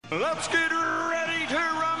Let's get ready to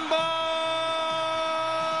rumble!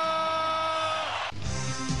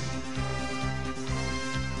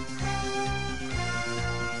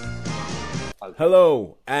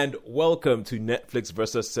 Hello, and welcome to Netflix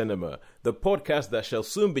vs. Cinema, the podcast that shall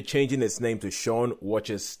soon be changing its name to Sean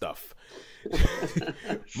Watches Stuff.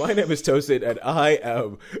 My name is Tosin, and I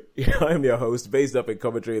am your host, based up in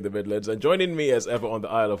Coventry in the Midlands. And joining me as ever on the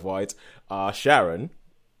Isle of Wight are Sharon.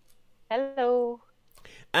 Hello.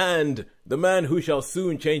 And the man who shall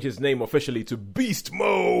soon change his name officially to Beast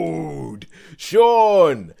Mode,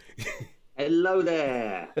 Sean. Hello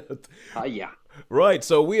there. Hiya. Right,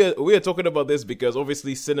 so we are talking about this because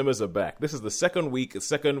obviously cinemas are back. This is the second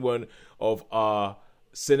one of our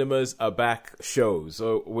cinemas are back shows.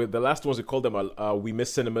 So with the last ones we called them We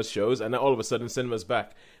Miss Cinemas shows, and now all of a sudden cinema's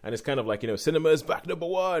back, and it's kind of like, cinema is back,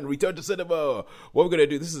 #1, return to cinema. What we're gonna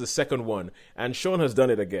do? This is the second one, and Sean has done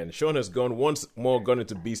it again. Sean has gone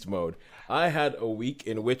into beast mode. I had a week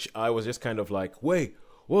in which I was just kind of like, wait,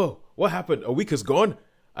 whoa, what happened? A week has gone.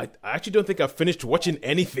 I actually don't think I've finished watching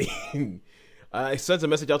anything. I sent a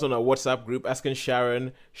message out on our WhatsApp group asking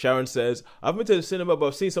Sharon. Sharon says, I've been to the cinema, but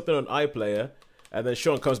I've seen something on iPlayer. And then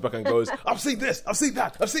Sean comes back and goes, I've seen this, I've seen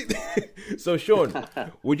that, I've seen this. So Sean,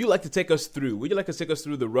 would you like to take us through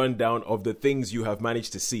the rundown of the things you have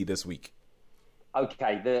managed to see this week?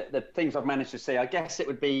 Okay, the things I've managed to see, I guess it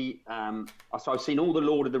would be, so I've seen all the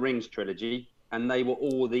Lord of the Rings trilogy, and they were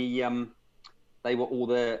all the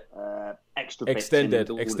extra bits. Extended.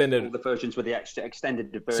 All the versions with the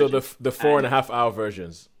extended versions. So the 4.5 hour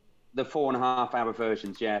versions. The 4.5 hour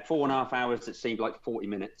versions, yeah. 4.5 hours that seemed like 40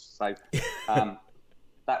 minutes. So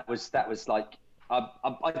that was like,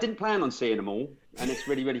 I didn't plan on seeing them all, and it's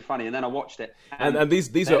really, really funny. And then I watched it. And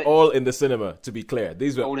these are all in the cinema, to be clear.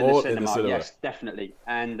 These were all in the cinema. Yes, definitely.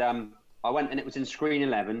 And I went, and it was in Screen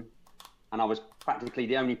 11, and I was practically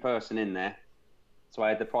the only person in there. So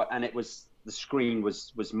I had and it was, the screen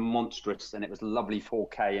was monstrous, and it was lovely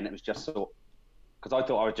 4K, and it was just because I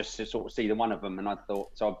thought I would just sort of see the one of them, and I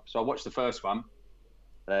thought so I watched the first one,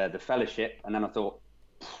 the Fellowship, and then I thought,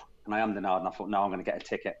 and I and I thought, no, I'm going to get a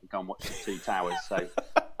ticket and go and watch the Two Towers. So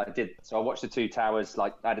I did. So I watched the Two Towers.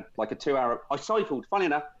 I had a 2 hour. I cycled. Funny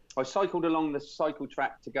enough, I cycled along the cycle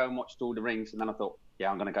track to go and watch Lord of the Rings, and then I thought,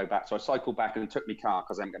 yeah, I'm going to go back. So I cycled back and took my car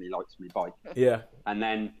because I haven't got any lights on my bike. Yeah. And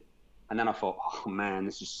then I thought, oh man,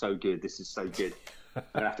 this is so good. This is so good. I'm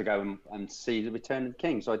going to have to go and see the Return of the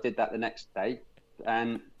King. So I did that the next day.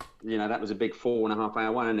 And, that was a big 4.5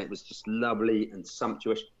 hour one, and it was just lovely and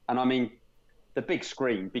sumptuous. And I mean, the big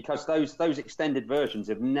screen, because those extended versions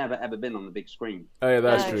have never, ever been on the big screen. Oh, yeah,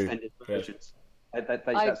 that's true. Extended versions. I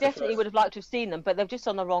definitely would have liked to have seen them, but they're just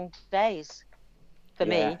on the wrong days for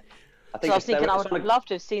me. So I was thinking I would have loved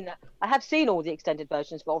to have seen that. I have seen all the extended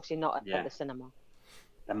versions, but obviously not at the cinema.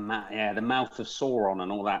 The mouth of Sauron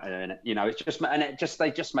and all that, and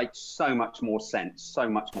they just make so much more sense.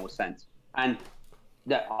 And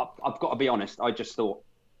I've got to be honest, I just thought,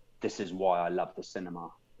 this is why I love the cinema.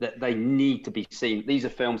 That they need to be seen. These are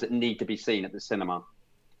films that need to be seen at the cinema.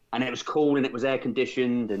 And it was cool, and it was air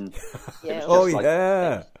conditioned, and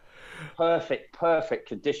perfect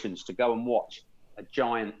conditions to go and watch a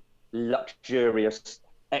giant, luxurious,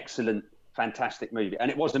 excellent, fantastic movie. And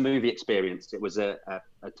it was a movie experience. It was a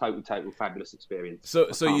total fabulous experience. So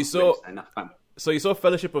you saw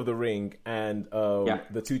Fellowship of the Ring and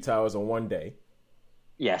the Two Towers on one day.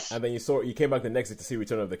 Yes. And then you came back the next day to see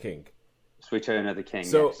Return of the King. It's Return of the King.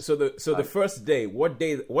 So the first day, what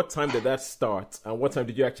time did that start, and what time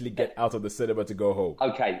did you actually get out of the cinema to go home?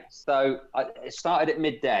 Okay, so it started at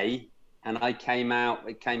midday, and I came out.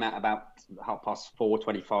 It came out about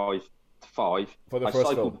 4:25 to 5. For the I first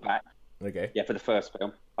cycled film. back. Okay. Yeah, for the first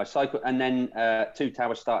film, I cycled, and then Two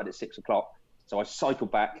Towers started at 6 o'clock. So I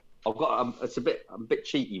cycled back. I've got I'm a bit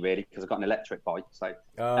cheeky really, because I've got an electric bike. So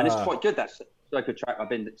and it's quite good. That's a good track I've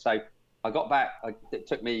been. So I got back.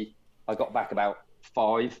 I got back about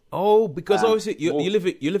 5. Oh, because obviously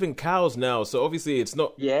you live in Cowes now, so obviously it's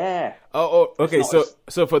not. Yeah. Oh, okay.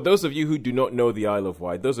 So for those of you who do not know the Isle of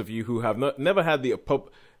Wight, those of you who have never had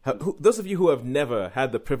those of you who have never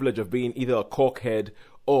had the privilege of being either a Corkhead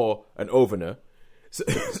or an Overner.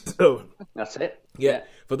 So that's it. Yeah.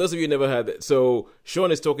 For those of you who never had it, so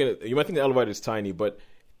Sean is talking. You might think the Isle of Wight is tiny, but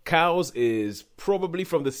Cowes is probably,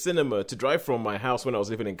 from the cinema, to drive from my house when I was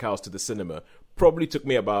living in Cowes to the cinema, probably took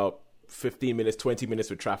me about 15 minutes, 20 minutes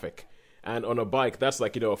with traffic. And on a bike, that's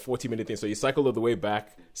like, a 40-minute thing. So you cycle all the way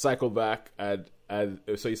back, cycle back, and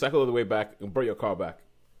so you cycle all the way back and bring your car back.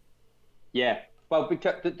 Yeah. Well,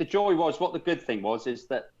 because the joy was, what the good thing was, is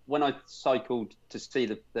that when I cycled to see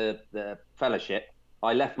the Fellowship,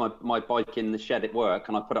 I left my bike in the shed at work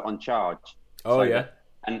and I put it on charge. Oh, so yeah.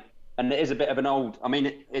 And it is a bit of an old. I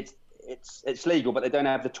mean, it's legal, but they don't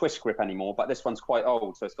have the twist grip anymore. But this one's quite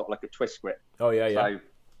old, so it's got like a twist grip. Oh, yeah, yeah.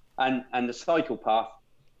 So, and the cycle path,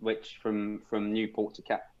 which from Newport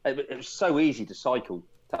to it was so easy to cycle,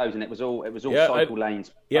 Toes, and it was all cycle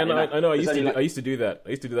lanes. Yeah, no, I know. I used to do that. I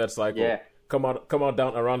used to do that cycle. Yeah. Come on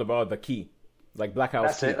down around about the Quay, like Black House.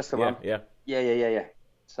 That's it. That's the one. Yeah. Yeah.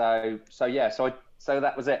 So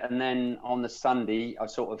that was it. And then on the Sunday, I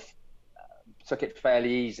sort of took it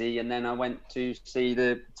fairly easy, and then I went to see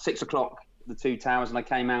the 6 o'clock, the Two Towers, and I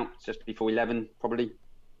came out just before 11, probably,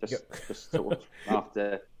 just sort of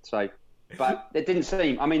after. So, but it didn't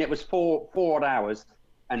seem. I mean, it was four odd hours,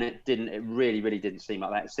 and it really didn't seem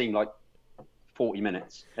like that. It seemed like 40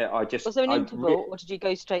 minutes. Was there an interval, or did you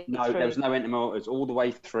go straight No, through? there was no interval. It was all the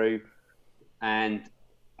way through, and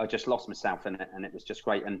I just lost myself in it, and it was just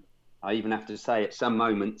great. And I even have to say, at some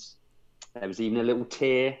moments, there was even a little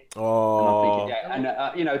tear. Oh. And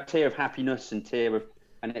a tear of happiness and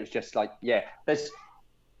and it was just like, yeah.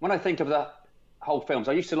 When I think of the whole films,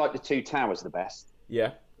 I used to like the Two Towers the best.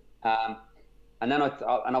 Yeah. And then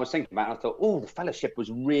I was thinking about it, and I thought, oh, the Fellowship was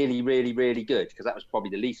really, really, really good, because that was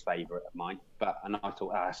probably the least favourite of mine. And I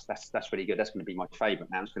thought, that's really good. That's going to be my favourite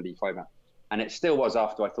now. It's going to be favourite. And it still was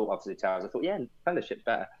after I thought of the Towers. I thought, yeah, Fellowship's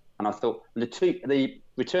better. And I thought the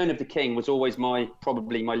Return of the King was always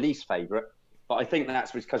probably my least favourite. But I think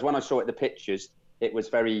that's because when I saw it, the pictures, it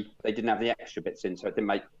was they didn't have the extra bits in, so it didn't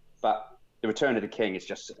make. But the Return of the King is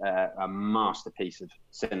just a masterpiece of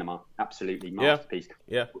cinema, absolutely masterpiece.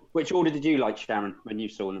 Yeah. Which order did you like, Sharon, when you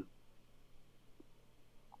saw them?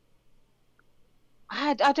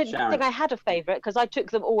 I didn't think I had a favourite, because I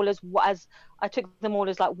took them all as like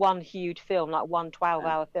one huge film, like one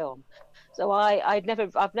 12-hour film. So I've never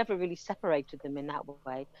really separated them in that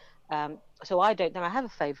way. So I don't know. I have a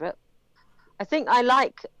favourite. I think I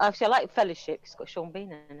like Fellowship. It's got Sean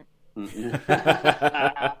Bean in it.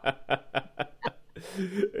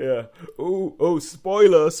 Yeah. Oh!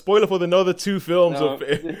 Spoiler for the other two films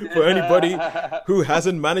for anybody who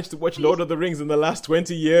hasn't managed to watch Lord of the Rings in the last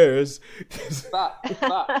 20 years. but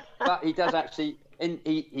he does actually.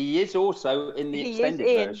 He is also in the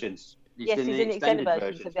extended versions. He's in the extended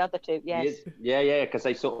versions of the other two. Yes. Yeah, because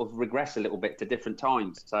they sort of regress a little bit to different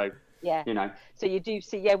times. So yeah, So you do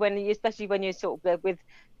see, especially when you're sort of with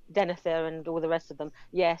Denethor and all the rest of them.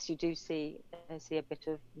 Yes, you do see a bit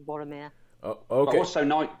of Boromir. Okay. But also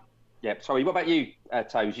yeah. Sorry. What about you,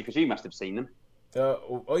 Toes? Because you must have seen them.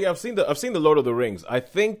 Yeah, I've seen the Lord of the Rings. I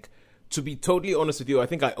think, to be totally honest with you, I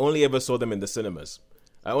think I only ever saw them in the cinemas.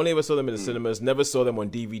 Never saw them on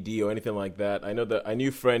DVD or anything like that. I know that I knew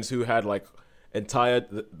friends who had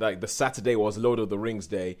the Saturday was Lord of the Rings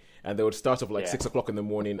day, and they would start off 6 o'clock in the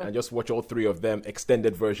morning and just watch all three of them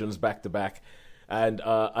extended versions back to back. And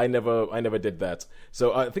I never did that.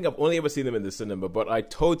 So I think I've only ever seen them in the cinema. But I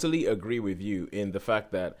totally agree with you in the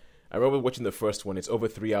fact that I remember watching the first one. It's over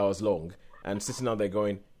 3 hours long, and sitting down there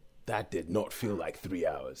going, that did not feel like 3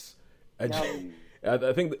 hours. And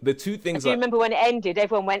I think the two things. Do you remember when it ended?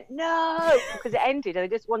 Everyone went no, because it ended, and they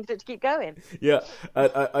just wanted it to keep going. Yeah,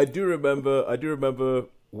 I do remember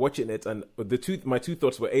watching it, and my two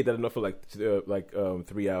thoughts were: A, that did not feel like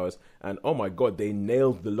 3 hours, and oh my god, they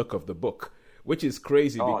nailed the look of the book. Which is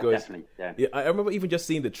crazy because I remember even just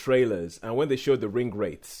seeing the trailers, and when they showed the ring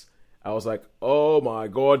wraiths, I was like, "Oh my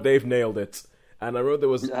god, they've nailed it!" And I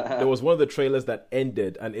remember there was one of the trailers that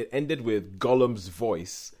ended, and it ended with Gollum's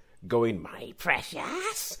voice going, "My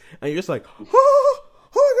precious," and you're just like, "Oh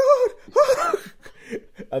my god!"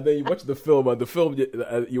 And then you watch the film, and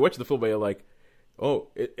and you're like, "Oh,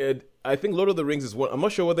 I think Lord of the Rings is one." I'm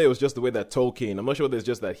not sure whether it was just the way that Tolkien. I'm not sure whether it's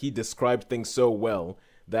just that he described things so well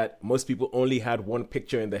that most people only had one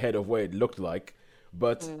picture in the head of what it looked like.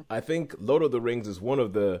 But I think Lord of the Rings is one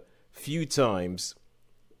of the few times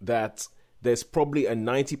that there's probably a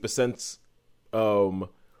 90%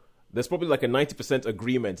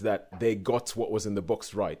 agreement that they got what was in the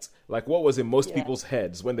books right. Like what was in most people's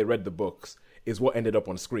heads when they read the books is what ended up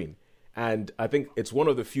on screen. And I think it's one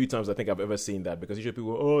of the few times I think I've ever seen that, because usually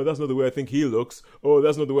people go, oh, that's not the way I think he looks. Oh,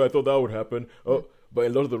 that's not the way I thought that would happen. Oh, but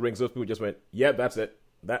in Lord of the Rings, those people just went, yeah, that's it.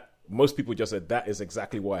 That most people just said that is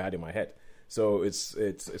exactly what I had in my head. So it's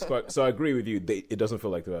quite. So I agree with you. It doesn't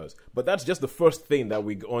feel like 2 hours. But that's just the first thing that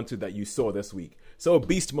we go on to that you saw this week. So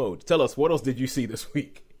Beast Mode, tell us, what else did you see this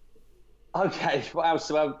week? Okay, well,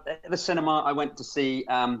 at the cinema I went to see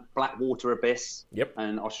Blackwater Abyss. Yep.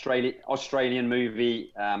 An Australian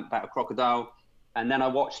movie about a crocodile. And then I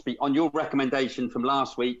watched, on your recommendation from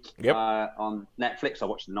last week, yep. On Netflix, I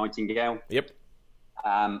watched The Nightingale. Yep.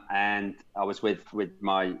 And I was with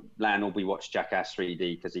my landlord. We watched Jackass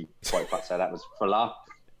 3D because he quite fucked, so that was for laugh.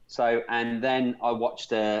 So, and then I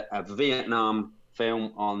watched a Vietnam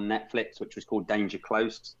film on Netflix, which was called Danger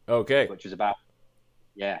Close. Okay. Which was about,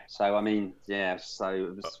 so I mean, so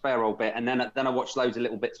it was a fair old bit. And then I watched loads of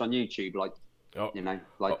little bits on YouTube, like,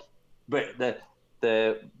 but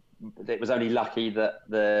it was only lucky that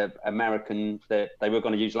the American, they were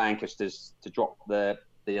going to use Lancasters to drop the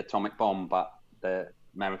atomic bomb, but the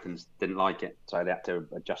Americans didn't like it, so they had to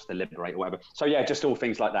adjust the Liberator or whatever. So just all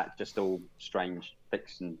things like that, just all strange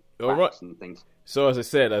facts and things. So as I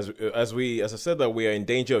said, as I said that we are in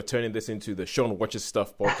danger of turning this into the Sean Watches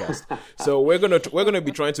Stuff podcast. So we're gonna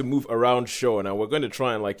be trying to move around Sean, and we're going to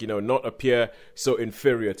try and not appear so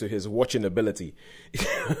inferior to his watching ability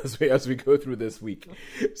as we go through this week.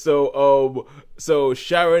 So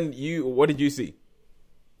Sharon, what did you see?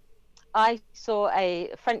 I saw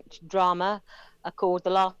a French drama called The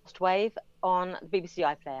Last Wave on the BBC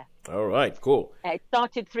iPlayer. All right, cool. It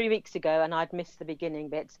started 3 weeks ago, and I'd missed the beginning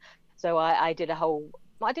bits. So I did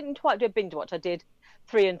I didn't quite do a binge watch. I did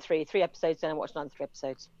 3 and 3 episodes, then I watched another 3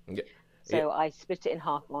 episodes. Yeah. So I split it in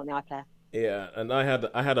half on the iPlayer. Yeah, and I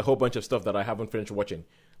had a whole bunch of stuff that I haven't finished watching,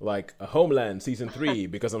 like Homeland season 3,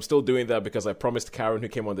 because I'm still doing that because I promised Karen, who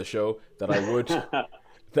came on the show, that I would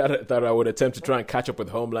that I would attempt to try and catch up with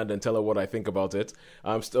Homeland and tell her what I think about it.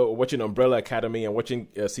 I'm still watching Umbrella Academy. I'm watching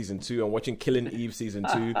season 2. I'm watching Killing Eve season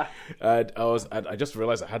 2. And I just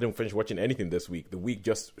realized I hadn't finished watching anything this week. The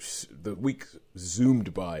week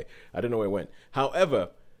zoomed by. I don't know where it went.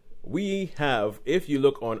 However, we have, if you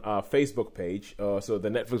look on our Facebook page, so the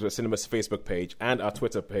Netflix with Cinemas Facebook page and our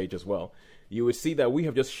Twitter page as well, you would see that we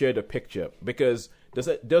have just shared a picture. Because does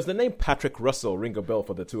the name Patrick Russell ring a bell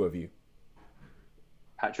for the two of you?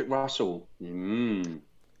 Patrick Russell.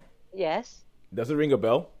 Yes. Does it ring a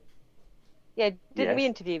bell? Yeah, didn't we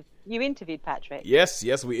interview? You interviewed Patrick. Yes,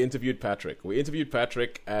 we interviewed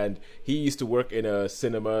Patrick. And he used to work in a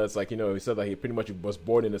cinema. It's like, he said that he pretty much was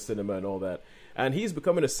born in a cinema and all that. And he's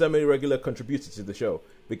becoming a semi-regular contributor to the show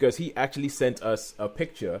because he actually sent us a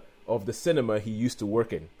picture of the cinema he used to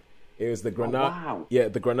work in. It was the Granada. Oh, wow. Yeah,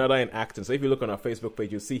 the Granada in Acton. So if you look on our Facebook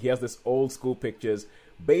page, you'll see he has this old school pictures.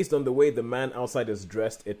 Based on the way the man outside is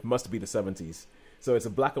dressed, it must be the 70s. So it's a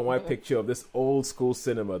black and white picture of this old school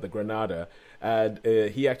cinema, the Granada. And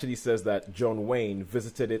he actually says that John Wayne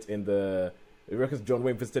visited it in the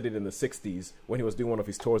 60s when he was doing one of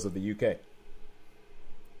his tours of the UK.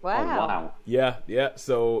 Wow. Oh, wow. Yeah.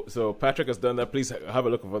 So Patrick has done that. Please have a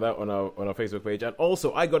look for that on our Facebook page. And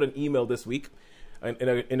also, I got an email this week. And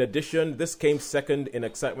in addition, this came second in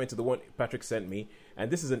excitement to the one Patrick sent me.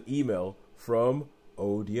 And this is an email from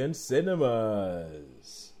Odeon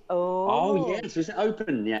Cinemas. Oh yes, is it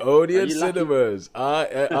open yet? Odeon Cinemas.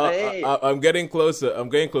 I'm getting closer.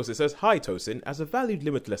 It says, "Hi Tosin, as a valued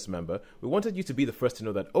Limitless member, we wanted you to be the first to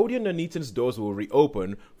know that Odeon Nuneaton's doors will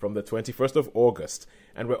reopen from the 21st of August,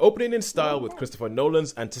 and we're opening in style with Christopher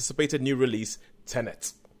Nolan's anticipated new release,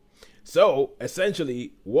 Tenet." So,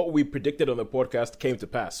 essentially, what we predicted on the podcast came to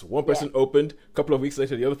pass. One person opened, a couple of weeks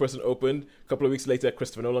later, the other person opened, a couple of weeks later,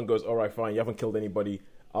 Christopher Nolan goes, "All right, fine, you haven't killed anybody,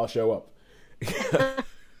 I'll show up."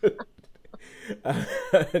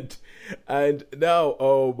 and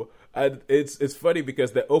now, and it's funny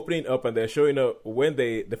because they're opening up and they're showing up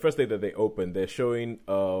the first day that they open, they're showing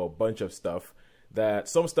a bunch of stuff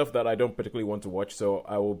some stuff that I don't particularly want to watch. So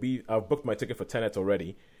I've booked my ticket for Tenet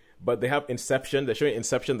already. But they have Inception. They're showing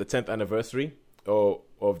Inception, the 10th anniversary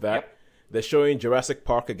of that. Yep. They're showing Jurassic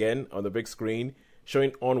Park again on the big screen,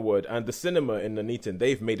 showing Onward. And the cinema in Nuneaton,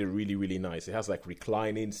 they've made it really, really nice. It has like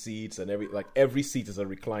reclining seats and every seat is a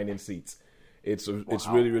reclining seat. It's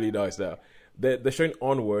really, really nice now. They're showing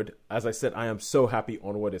Onward. As I said, I am so happy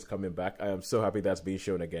Onward is coming back. I am so happy that's being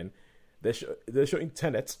shown again. They're showing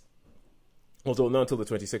Tenet, although not until the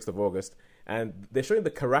 26th of August. And they're showing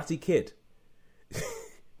The Karate Kid.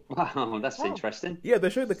 Wow, that's interesting. Yeah,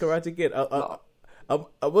 they're showing The Karate Kid. I'm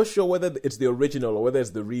not sure whether it's the original or whether it's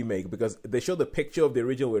the remake, because they show the picture of the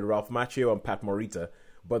original with Ralph Macchio and Pat Morita,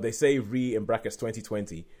 but they say in brackets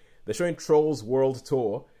 2020. They're showing Trolls World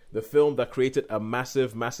Tour, the film that created a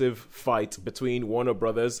massive, massive fight between Warner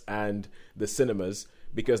Brothers and the cinemas,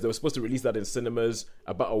 because they were supposed to release that in cinemas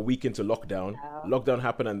about a week into lockdown. Lockdown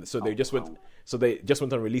happened, and so they just went. So they just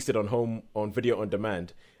went and released it on video on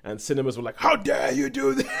demand, and cinemas were like, "How dare you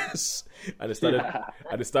do this?" And it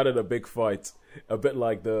started a big fight, a bit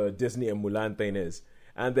like the Disney and Mulan thing is.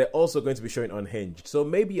 And they're also going to be showing Unhinged, so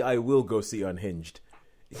maybe I will go see Unhinged.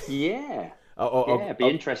 Yeah, it'd be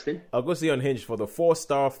interesting. I'll go see Unhinged for the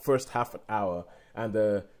 4-star first half an hour and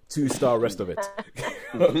the 2-star rest of it.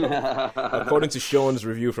 According to Sean's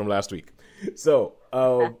review from last week. So,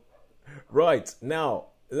 right, now,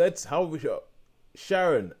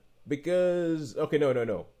 Sharon, because... Okay,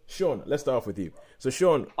 no. Sean, let's start off with you. So,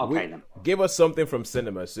 Sean, give us something from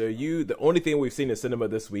cinema. So, the only thing we've seen in cinema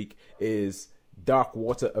this week is Dark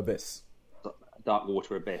Water Abyss. Dark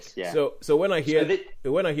Water Abyss, yeah. So when I hear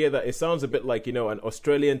that, it sounds a bit like, an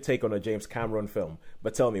Australian take on a James Cameron film.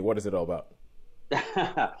 But tell me, what is it all about?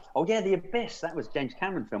 Oh yeah, The Abyss. That was James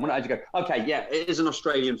Cameron film. When I go, okay, yeah, it is an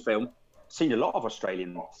Australian film. Seen a lot of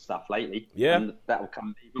Australian stuff lately. Yeah, and that will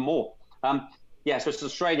come even more. Yeah, so it's an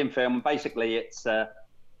Australian film. And basically, it's there's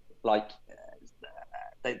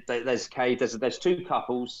a cave. There's two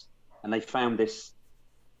couples, and they found this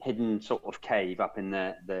hidden sort of cave up in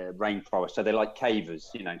the rainforest. So they're like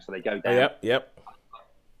cavers, So they go down. Yep.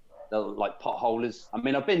 They're like potholers. I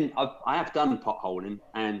mean, I have done potholing,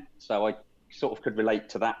 and so I sort of could relate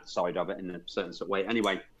to that side of it in a certain sort of way.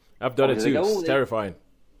 Anyway, I've done it too. It's terrifying.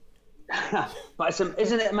 But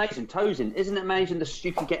isn't it amazing, Tosin? Isn't it amazing that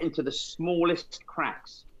you can get into the smallest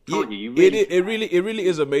cracks? Can't you? It really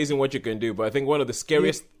is amazing what you can do. But I think one of the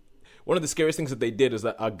scariest things that they did is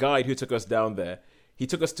that our guide who took us down there, he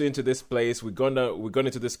took us into this place. We've gone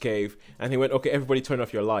into this cave, and he went, "Okay, everybody, turn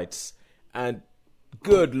off your lights." And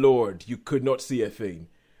good Lord, you could not see a thing.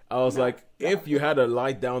 I was like, if you had a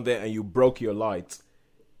light down there and you broke your light,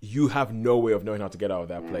 you have no way of knowing how to get out of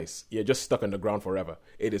that place. You're just stuck on the ground forever.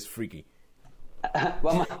 It is freaky.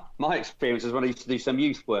 Well, my experience is when I used to do some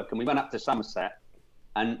youth work, and we went up to Somerset,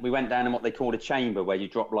 and we went down in what they call a chamber, where you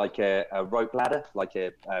drop like a rope ladder, like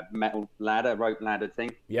a metal ladder, rope ladder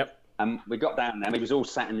thing. Yep. And we got down there, and we was all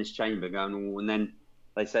sat in this chamber going, and then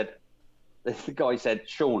they said, the guy said,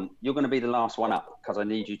 "Sean, you're going to be the last one up because I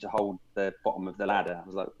need you to hold the bottom of the ladder." I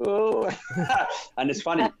was like, "Oh," and it's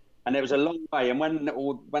funny. And it was a long way. And when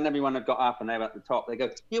everyone had got up and they were at the top, they go,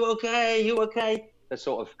 "You okay? You okay?" They're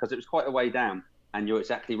sort of, because it was quite a way down. And you're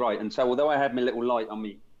exactly right. And so, although I had my little light on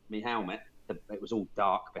me helmet, it was all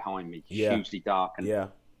dark behind me, hugely dark. And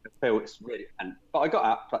it's really. But I got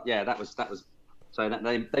up. But yeah, that was. So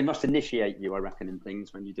they must initiate you, I reckon, in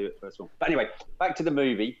things when you do it first of all. But anyway, back to the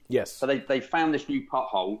movie. Yes. So they found this new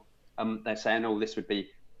pothole. They're saying, "Oh, this would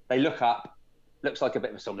be." They look up, looks like a bit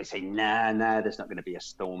of a storm. They say, "Nah, there's not going to be a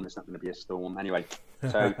storm. There's not going to be a storm." Anyway,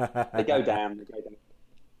 so they go down.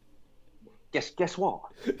 Guess what?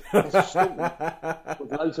 There's a storm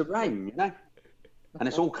with loads of rain, and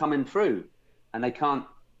it's all coming through, and they can't.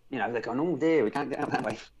 They're going, "Oh dear, we can't get out that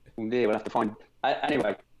way. Oh dear, we'll have to find."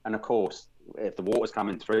 Anyway, and of course, if the water's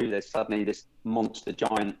coming through, there's suddenly this monster,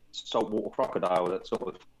 giant saltwater crocodile that sort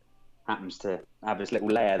of happens to have this little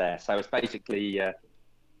lair there. So it's basically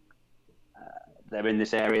they're in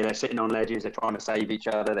this area, they're sitting on ledges, they're trying to save each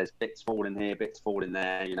other. There's bits falling here, bits falling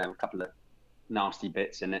there. A couple of nasty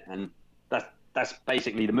bits in it, and that's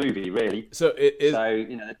basically the movie, really. So is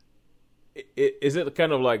it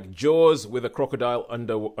kind of like Jaws with a crocodile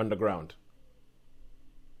underground?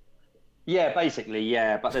 Yeah, basically,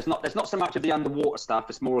 yeah. But there's not so much of the underwater stuff.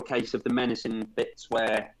 It's more a case of the menacing bits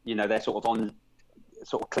where they're sort of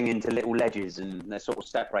clinging to little ledges, and they're sort of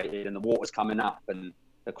separated, and the water's coming up, and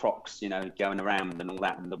the crocs, going around and all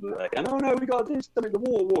that, and they're going, "Oh no, we got to do something." The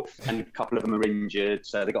water, and a couple of them are injured,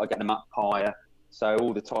 so they got to get them up higher. So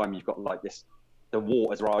all the time you've got like this, the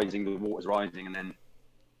water's rising, and then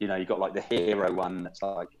you've got like the hero one that's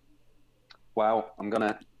like, "Well, I'm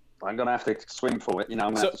gonna have to swim for it. I'm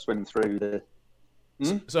gonna have to swim through the."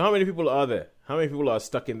 So how many people are there? How many people are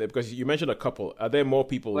stuck in there? Because you mentioned a couple. Are there more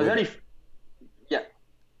people? Well, there's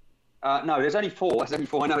no, there's only four. There's only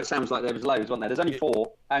four. I know it sounds like there was loads, wasn't there? There's only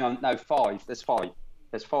four. Hang on, no, five. There's five.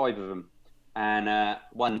 There's five of them, and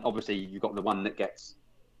one, obviously, you've got the one that gets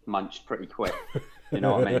munched pretty quick. You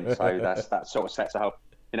know what I mean? So that sort of sets out.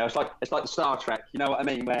 It's like the Star Trek. You know what I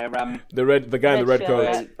mean? Where the guy in the red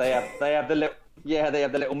coat. They have the little. Yeah, they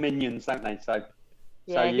have the little minions, don't they? So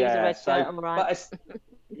red shirt, I'm right.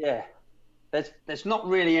 But there's not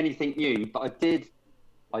really anything new, but I did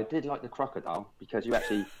like the crocodile because you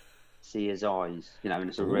actually see his eyes, and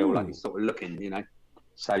it's a real, like, he's sort of looking,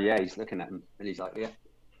 So yeah, he's looking at him, and he's like, "Yeah,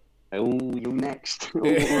 oh, you're next."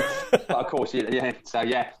 But of course, yeah. So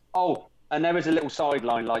yeah. Oh, and there is a little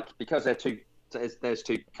sideline, like, because there's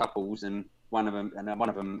two couples, and one of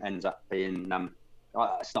them ends up being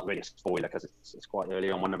it's not really a spoiler because it's quite early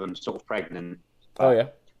on. One of them sort of pregnant. Oh yeah.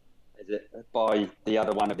 Is it by the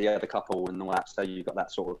other one of the other couple and all that? So you've got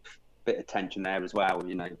that sort of bit of tension there as well,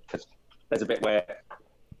 because there's a bit where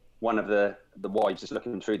one of the wives is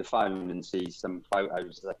looking through the phone and sees some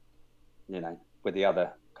photos that, with the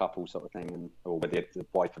other couple sort of thing, or with the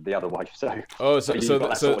wife of the other wife. So so got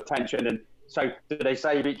that sort of tension. And so do they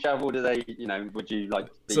save each other, or do they, would you like?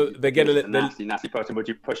 So they get a nasty person. Would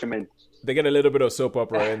you push them in? They get a little bit of soap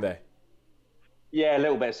opera in there. Yeah, a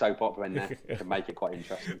little bit of soap opera in there to make it quite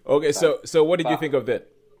interesting. Okay, so what did you think of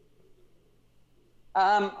that?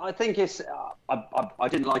 I think it's. I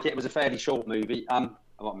didn't like it. It was a fairly short movie.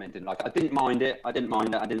 What I mean, didn't like it. I didn't mind it. I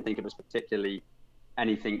didn't think it was particularly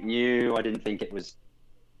anything new. I didn't think it was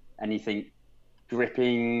anything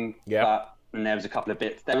gripping. Yeah. And there was a couple of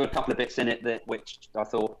bits. There were a couple of bits in it which I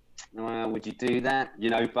thought, well, would you do that?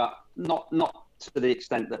 But not to the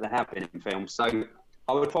extent that they have been in films. So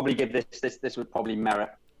I would probably give this would probably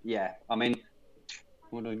merit. Yeah. I mean,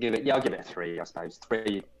 what do I give it? Yeah, I'll give it a 3, I suppose.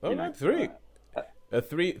 3. Oh, 3. A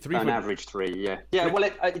 3. An average 3. Yeah. Yeah. Well,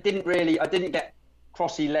 it didn't really. I didn't get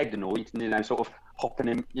crossy-legged annoyed, sort of hopping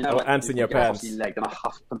in, like ants in your pants. Crossy-legged and I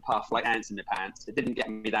huffed and puffed like ants in the pants. It didn't get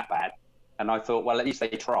me that bad, and I thought, well, at least they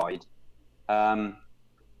tried. And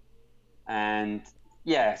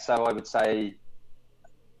yeah, so I would say,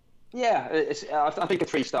 yeah, I think a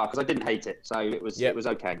 3-star because I didn't hate it, so it was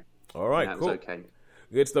okay. All right, cool. It was okay.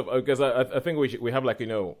 Good stuff. Because I think we have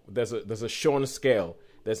there's a Sean scale.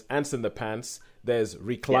 There's ants in the pants. There's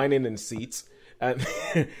reclining in seats. And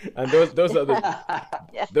those are the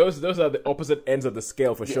those are the opposite ends of the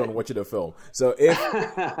scale for Sean watching the film. So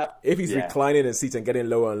if he's reclining in seats and getting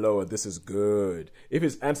lower and lower, this is good. If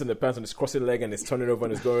he's ants in the pants and he's crossing leg and he's turning over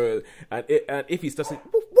and he's going, and if he starts saying,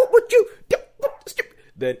 what would you do?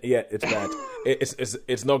 Then it's bad.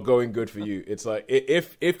 It's not going good for you. It's like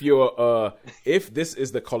if if this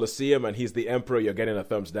is the Colosseum and he's the emperor, you're getting a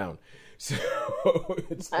thumbs down. So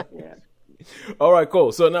it's all right,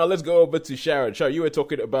 cool. So now let's go over to Sharon. Sharon, you were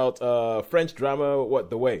talking about French drama,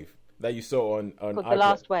 The Wave, that you saw on The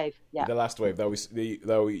Last Wave. Yeah, The Last Wave that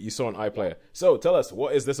you saw on iPlayer. So tell us,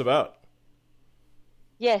 what is this about?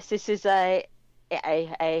 Yes, this is a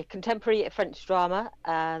contemporary French drama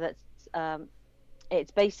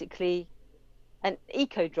it's basically an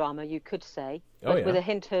eco drama, you could say, with a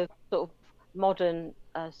hint of sort of modern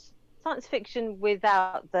science fiction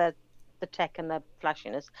without the tech and the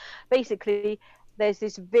flashiness. Basically, there's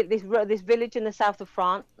this village in the south of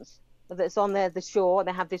France that's on the shore.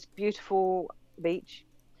 They have this beautiful beach,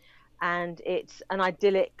 and it's an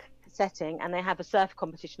idyllic setting. And they have a surf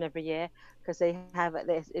competition every year because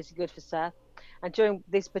it's good for surf. And during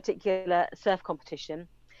this particular surf competition,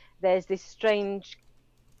 there's this strange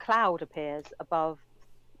cloud appears above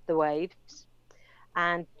the waves.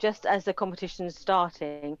 And just as the competition is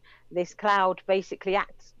starting, this cloud basically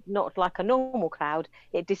acts not like a normal cloud.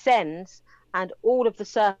 It descends, and all of the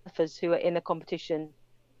surfers who are in the competition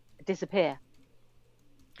disappear.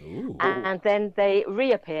 Ooh. And then they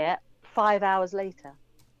reappear 5 hours later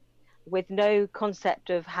with no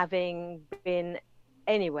concept of having been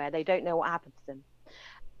anywhere. They don't know what happened to them.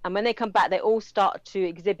 And when they come back, they all start to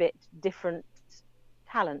exhibit different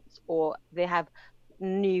talents, or they have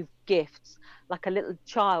new gifts. Like a little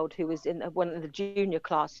child who was in one of the junior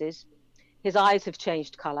classes, his eyes have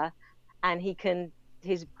changed colour, and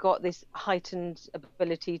he's got this heightened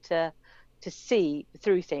ability to see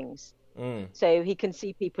through things. So he can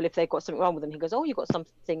see people if they've got something wrong with them. He goes, "Oh, you've got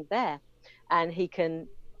something there," and he can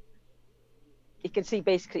see.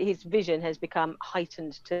 Basically, his vision has become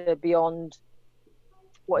heightened to beyond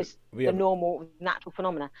what is the normal natural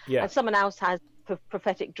phenomena. Yeah. And someone else has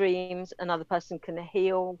prophetic dreams. Another person can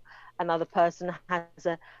heal. Another person has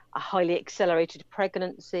a highly accelerated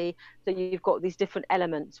pregnancy. So you've got these different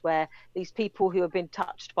elements where these people who have been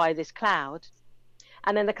touched by this cloud,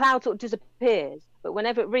 and then the cloud sort of disappears, but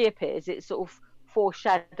whenever it reappears, it sort of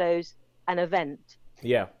foreshadows an event.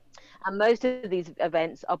 Yeah. And most of these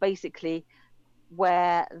events are basically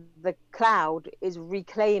where the cloud is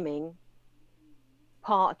reclaiming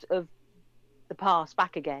part of the past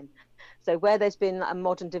back again. So where there's been a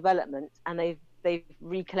modern development and they've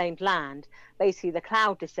reclaimed land, basically the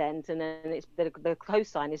cloud descends, and then it's the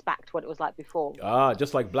coastline is back to what it was like before.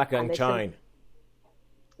 Just like Black Gang Chine.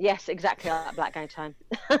 Yes, exactly like Black Gang Chine.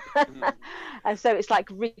 And so it's like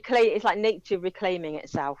it's like nature reclaiming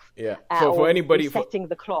itself. Yeah. For anybody setting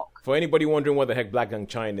the clock. For anybody wondering what the heck Black Gang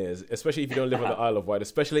Chine is, especially if you don't live on the Isle of Wight,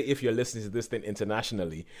 especially if you're listening to this thing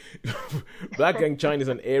internationally, Black Gang Chine is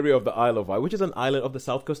an area of the Isle of Wight, which is an island of the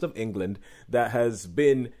south coast of England that has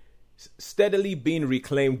been steadily being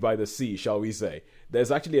reclaimed by the sea, shall we say. There's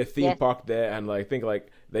actually a theme park there, and I think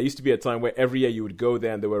there used to be a time where every year you would go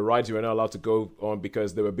there and there were rides you were not allowed to go on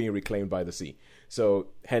because they were being reclaimed by the sea. So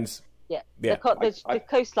hence the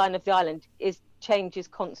coastline of the island changes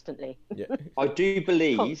constantly. I do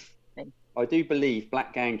believe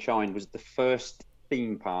Black Gang Chine was the first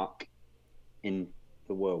theme park in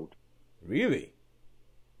the world. Really?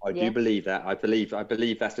 I do believe that. I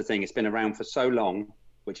believe that's the thing. It's been around for so long,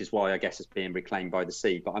 which is why I guess it's being reclaimed by the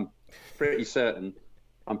sea. But I'm pretty certain.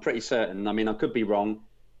 I mean, I could be wrong,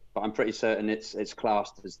 but I'm pretty certain it's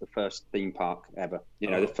classed as the first theme park ever.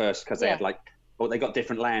 The first, because they had they got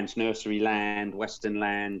different lands: nursery land, western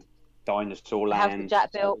land, dinosaur land. The house that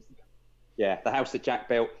Jack built. Yeah, the house that Jack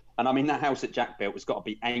built. And I mean, that house that Jack built has got to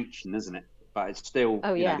be ancient, isn't it? But it's still,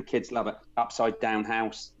 the kids love it. Upside down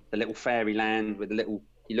house, the little fairyland with the little,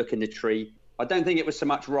 you look in the tree. I don't think it was so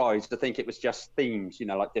much rides. I think it was just themes,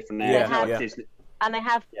 like different areas. And they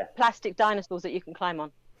have plastic dinosaurs that you can climb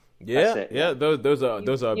on. Yeah. Those are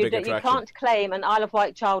a big attraction. You can't claim an Isle of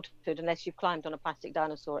Wight childhood unless you've climbed on a plastic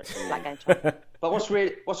dinosaur at Black Gang China. But what's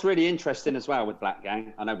really interesting as well with Black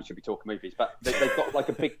Gang, I know we should be talking movies, but they've got like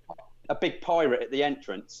a big pirate at the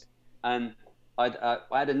entrance, and I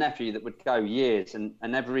had a nephew that would go years, and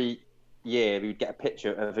every year we would get a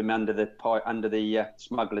picture of him under the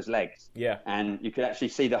smuggler's legs. Yeah. And you could actually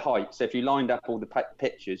see the height. So if you lined up all the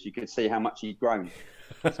pictures, you could see how much he'd grown.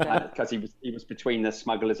 Because he was between the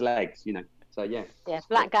smuggler's legs, So yeah. Yeah,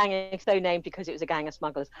 Black Gang is so named because it was a gang of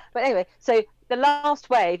smugglers. But anyway, so the last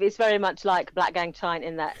wave is very much like Black Gang China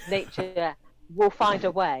in that nature will find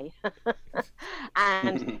a way.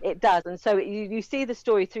 And it does. And so you see the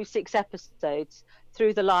story through 6 episodes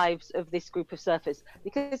through the lives of this group of surfers.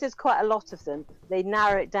 Because there's quite a lot of them, they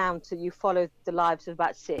narrow it down to you follow the lives of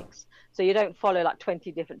about 6. So you don't follow like 20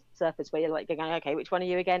 different surfers where you're like going, okay, which one are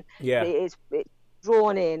you again? Yeah. It's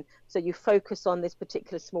drawn in, so you focus on this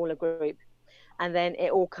particular smaller group, and then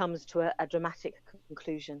it all comes to a dramatic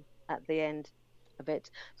conclusion at the end of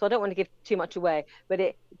it. So I don't want to give too much away, but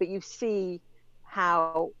you see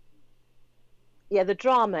how the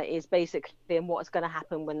drama is basically in what's going to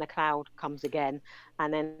happen when the cloud comes again,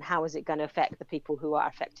 and then how is it going to affect the people who are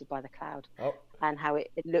affected by the cloud, and how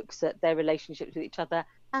it looks at their relationships with each other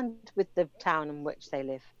and with the town in which they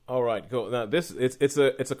live. All right, cool. Now it's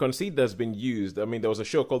a conceit that's been used. I mean, there was a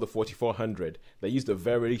show called The 4400 that used a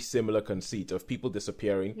very similar conceit of people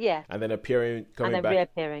disappearing, and then appearing, coming and then back,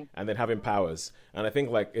 reappearing, and then having powers. And I think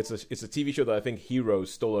it's a TV show that I think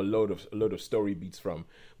Heroes stole a load of story beats from.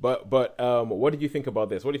 But what did you think about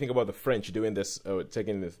this? What do you think about the French doing this,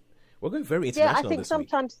 taking this? We're going very international. I think this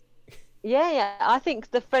sometimes. Week. Yeah. I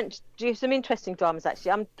think the French do some interesting dramas.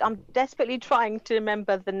 Actually, I'm desperately trying to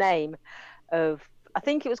remember the name of. I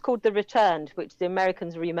think it was called The Returned, which the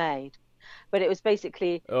Americans remade, but it was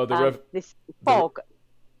basically this fog,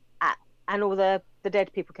 and all the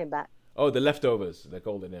dead people came back. Oh, The Leftovers, they're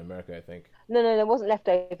called in America, I think. No, it wasn't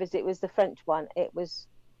Leftovers. It was the French one. It was.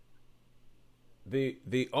 I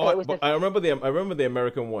remember the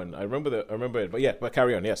American one. I remember it. But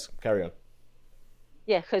carry on. Yes, carry on.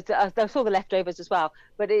 Yeah, because I saw The Leftovers as well.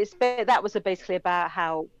 But that was basically about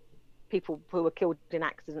how people who were killed in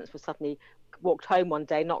accidents were suddenly walked home one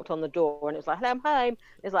day, knocked on the door, and it was like, "Hello, I'm home."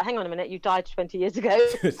 It's like, "Hang on a minute, you died 20 years ago,"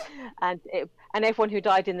 and everyone who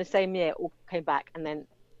died in the same year all came back, and then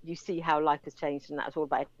you see how life has changed, and that's all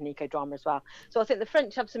about an eco-drama as well. So I think the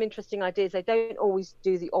French have some interesting ideas. They don't always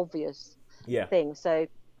do the obvious thing. So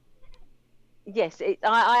yes,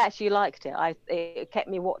 I actually liked it. It kept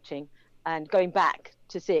me watching and going back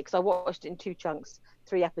to see it, because I watched it in 2 chunks,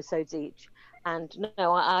 3 episodes each. And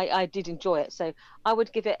no, I did enjoy it. So I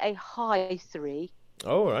would give it a high 3.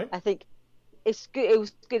 Oh, all right. I think it's good. It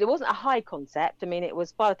was good. It wasn't a high concept. I mean, it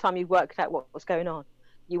was by the time you worked out what was going on,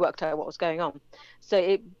 So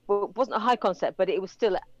it wasn't a high concept, but it was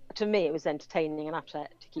still, to me, it was entertaining enough to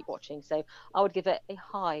keep watching. So I would give it a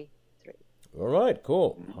high 3. All right,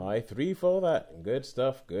 cool. High 3 for that. Good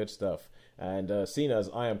stuff. And seeing as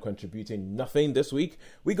I am contributing nothing this week,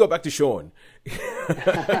 we go back to Sean.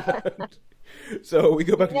 So we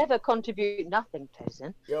go back. You never contribute nothing,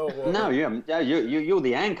 Tosin. No, you're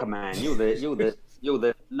the anchor man. You're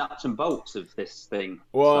the nuts and bolts of this thing.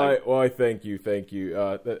 Why? Thank you. Thank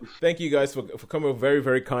you guys for coming with very,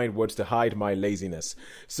 very kind words to hide my laziness.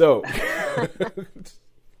 So,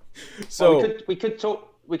 we could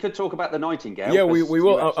talk about the Nightingale. Yeah, we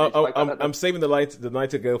will. I'm saving the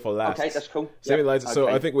Nightingale for last. Okay, that's cool. Saving the So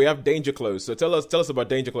I think we have Danger Close. So tell us about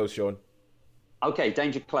Danger Close, Sean. Okay,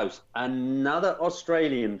 Danger Close, another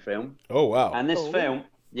Australian film. Oh wow! And this film,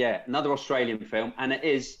 another Australian film, and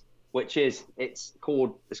it's got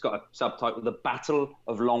a subtitle, The Battle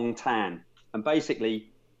of Long Tan, and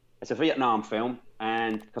basically, it's a Vietnam film,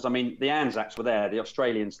 and because I mean the Anzacs were there, the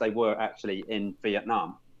Australians they were actually in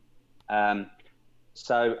Vietnam,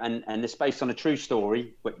 so and it's based on a true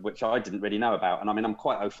story which I didn't really know about, and I mean I'm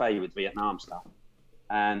quite au fait with Vietnam stuff,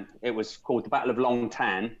 and it was called The Battle of Long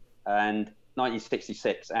Tan, and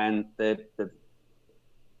 1966, and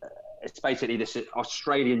it's basically this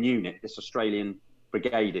Australian unit, this Australian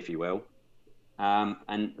brigade, if you will,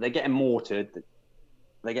 and they're getting mortared.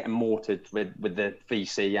 They get mortared with the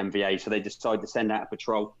VC, MVA, so they decide to send out a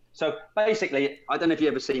patrol. So basically, I don't know if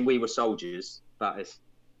you've ever seen We Were Soldiers, but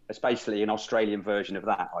it's basically an Australian version of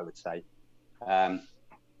that, I would say.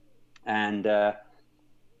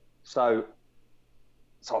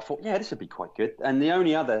 So I thought, yeah, this would be quite good. And the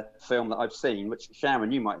only other film that I've seen, which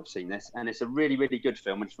Sharon, you might have seen this, and it's a really, really good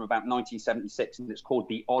film. It's from about 1976, and it's called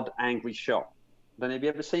The Odd Angry Shot. I don't know if you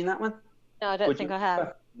ever seen that one. No, I don't think I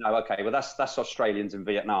have. No, okay. Well, that's Australians in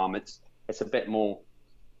Vietnam. It's a bit more.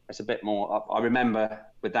 I remember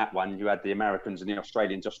with that one, you had the Americans and the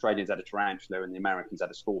Australians. Australians had a tarantula, and the Americans had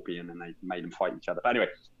a scorpion, and they made them fight each other. But anyway,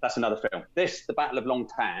 that's another film. The Battle of Long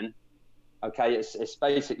Tan. Okay, it's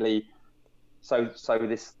basically so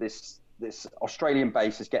this Australian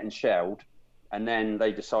base is getting shelled, and then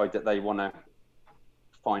they decide that they want to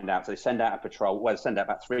find out. So they send out a patrol. Well, they send out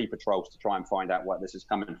about 3 patrols to try and find out where this is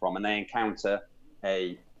coming from, and they encounter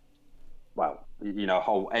a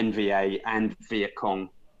whole NVA and Viet Cong,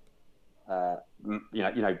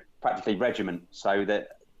 practically regiment. So that,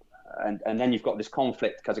 and then you've got this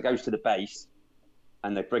conflict because it goes to the base,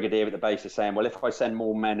 and the brigadier at the base is saying, well, if I send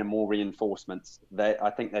more men and more reinforcements, I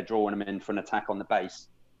think they're drawing them in for an attack on the base.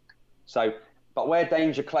 So, but where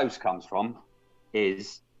danger close comes from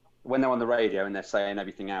is when they're on the radio and they're saying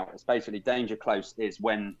everything out. It's basically danger close is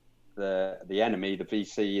when the enemy, the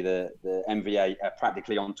VC, the MVA are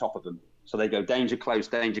practically on top of them. So they go danger close,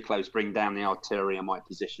 bring down the artillery on my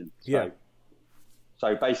position.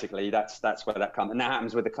 So basically that's where that comes. And that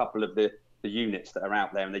happens with a couple of the units that are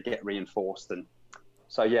out there, and they get reinforced. And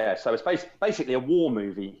so it's basically a war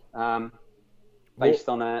movie based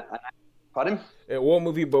on a pardon? A war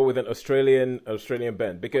movie, but with an Australian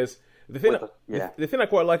bend. Because the thing I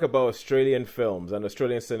quite like about Australian films and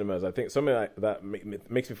Australian cinemas, I think something like that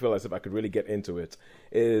makes me feel as if I could really get into it,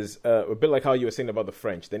 is a bit like how you were saying about the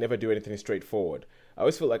French. They never do anything straightforward. I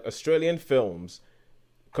always feel like Australian films,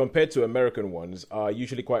 compared to American ones, are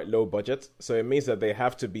usually quite low budget. So it means that they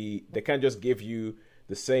can't just give you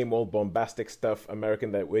the same old bombastic stuff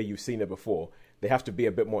American that where you've seen it before. They have to be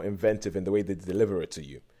a bit more inventive in the way they deliver it to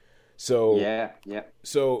you. So yeah.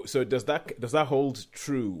 So does that hold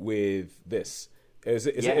true with this? Is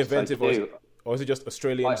it inventive, or is it just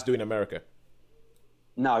Australians doing America?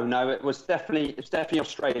 No, it's definitely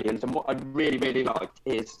Australians. And what I really, really liked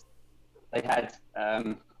is they had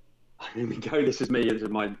here we go. This is my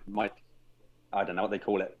I don't know what they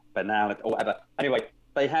call it, banal or whatever. Anyway,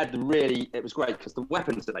 they had it was great because the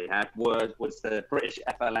weapons that they had was the British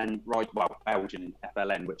FLN, Belgian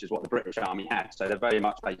FLN, which is what the British Army had. So they're very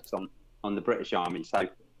much based on the British Army. So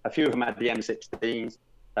a few of them had the M16s.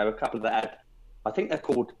 There were a couple that had, I think they're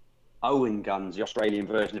called Owen guns, the Australian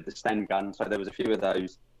version of the Sten gun. So there was a few of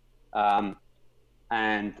those.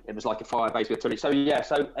 And it was like a fire-based artillery.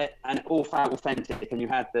 And it all felt authentic. And you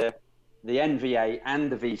had the NVA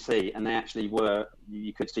and the VC, and they actually were,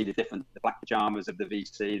 you could see the black pajamas of the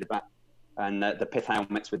VC, and the pith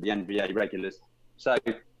helmets with the NVA regulars. So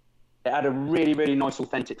it had a really, really nice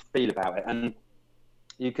authentic feel about it. And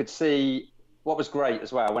you could see what was great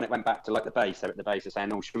as well when it went back to like the base. They're at the base, they're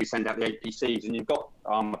saying, "Oh, should we send out the APCs?" And you've got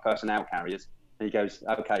armored personnel carriers. And he goes,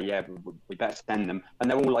 "Okay, yeah, we better send them."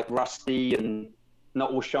 And they're all like rusty and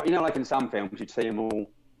not all shot. Like in some films, you'd see them all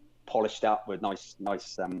polished up with nice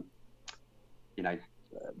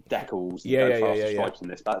decals, stripes and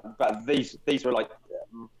this. But these were like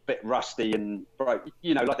a bit rusty and broke,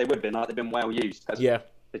 like they would have been, like they've been well used. Because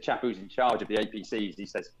the chap who's in charge of the APCs, he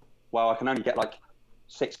says, "Well, I can only get like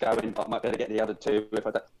 6 going, but I might better get the other 2 if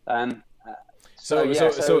I don't." So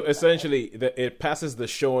essentially, it passes the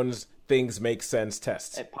Sean's things make sense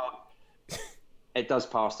test. It does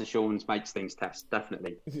pass the Sean's makes things test,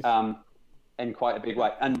 definitely, in quite a big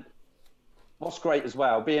way. And what's great as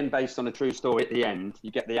well, being based on a true story at the end,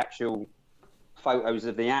 you get the actual photos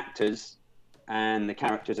of the actors and the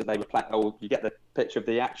characters that they were playing. Or you get the picture of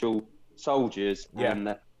the actual soldiers and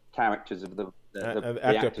the characters of the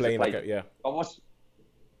actor playing.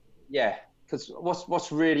 Because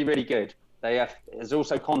what's really, really good, there's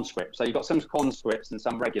also conscripts. So you've got some conscripts and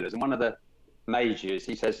some regulars. And one of the majors,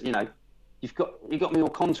 he says, you've got me all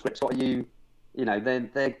conscripts. What are you? They're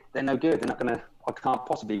no good. They're not gonna. I can't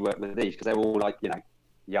possibly work with these because they're all like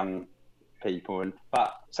young people.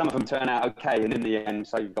 But some of them turn out okay, and in the end,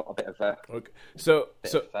 so you've got a bit of a. Okay.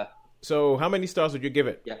 So how many stars would you give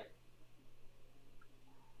it? Yeah.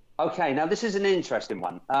 Okay, now this is an interesting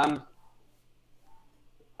one.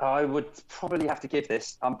 I would probably have to give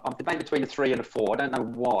this. I'm debating between a 3 and a 4. I don't know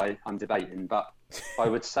why I'm debating, but I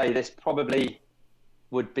would say this probably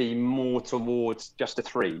would be more towards just a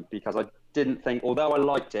 3, because I didn't think, although I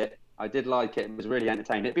liked it, I did like it. It was really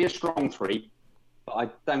entertaining. It'd be a strong 3, but I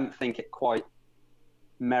don't think it quite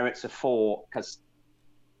merits a 4, because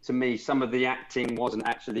to me, some of the acting wasn't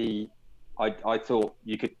actually. I thought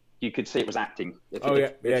you could see it was acting.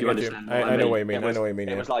 If you understand. I know what you mean.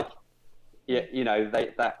 It was like, yeah,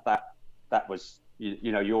 that was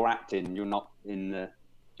you're acting. You're not in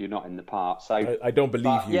the part. So I don't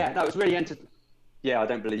believe you. Yeah, that was really entertaining. Yeah, I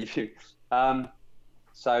don't believe you.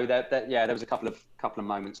 So there was a couple of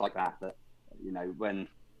moments like that when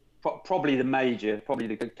probably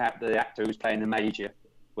the actor who's playing the major,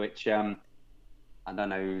 which I don't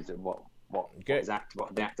know what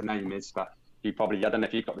the actor name is, but I don't know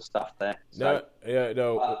if you've got the stuff there. So,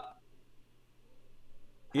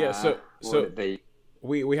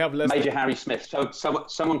 we have less Major Harry Smith. So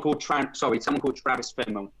someone called Travis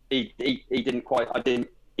Fimmel. He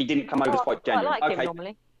didn't come over as quite genuine. I like him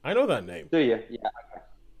normally. I know that name. Do you? Yeah.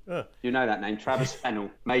 Okay. You know that name, Travis Fimmel,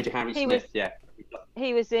 Major Harry Smith.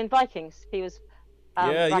 He was in Vikings. He was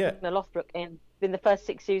Ragnar Lothbrok in the first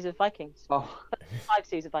 6 series of Vikings. 5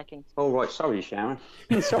 series of Vikings. Oh right, sorry, Sharon.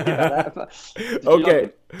 Sorry about that. Okay.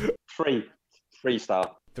 Like 3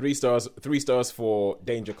 star. 3 stars. 3 stars for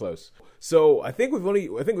Danger Close. So I think the only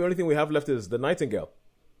thing we have left is The Nightingale.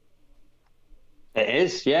 It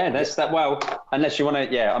is, yeah. That's that. Well, unless you want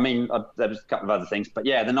to, yeah. I mean, there was a couple of other things, but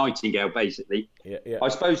yeah, The Nightingale, basically. Yeah. I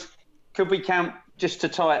suppose, could we count, just to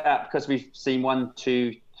tie it up, because we've seen 1,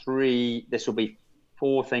 2, 3. This will be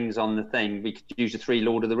 4 things on the thing. We could use the 3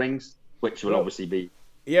 Lord of the Rings, which will obviously be.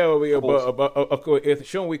 Yeah, but of course,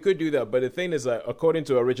 Sean, we could do that. But the thing is that according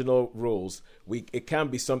to original rules, it can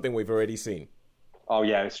be something we've already seen. Oh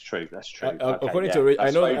yeah, it's true. That's true. According to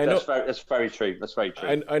I know that's very true. That's very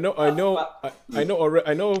true. I know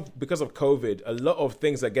because of COVID, a lot of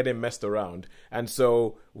things are getting messed around, and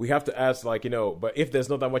so we have to ask, but if there's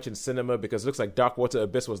not that much in cinema, because it looks like Dark Water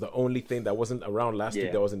Abyss was the only thing that wasn't around last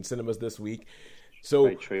week that was in cinemas this week.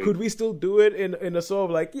 So could we still do it in a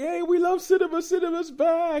sort of yay, we love cinema, cinema's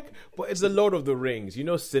back? But it's the Lord of the Rings.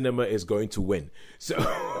 Cinema is going to win. So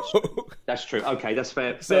that's true. Okay, that's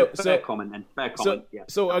fair. Fair comment then. Fair comment.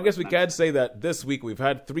 So I guess we can say that this week we've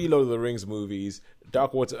had 3 Lord of the Rings movies,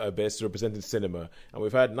 Dark Water Abyss representing cinema, and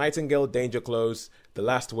we've had Nightingale, Danger Close, The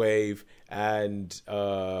Last Wave, and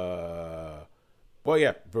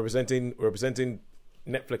representing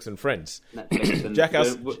Netflix and Friends. Netflix and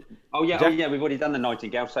Jackass. We've already done The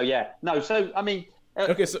Nightingale. So yeah, no. So I mean,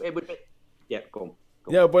 it would be. Yeah, go on.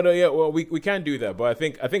 Yeah, but well, we can do that. But I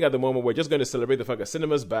think at the moment we're just going to celebrate the fact that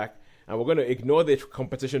cinema's back, and we're going to ignore the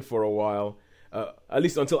competition for a while, at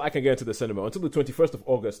least until I can get into the cinema, until the 21st of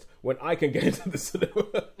August, when I can get into the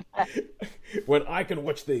cinema, when I can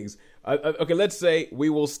watch things. Okay, let's say we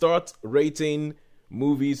will start rating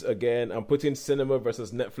movies again and putting cinema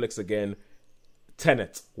versus Netflix again.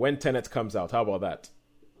 Tenet, when Tenet comes out, how about that?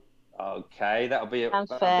 Okay, that'll be a one.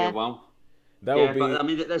 That will be. But I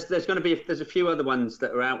mean, there's going to be a few other ones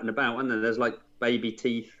that are out and about, aren't there? There's like Baby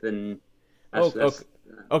Teeth and. Okay,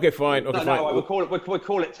 fine. Okay, fine. No, we'll call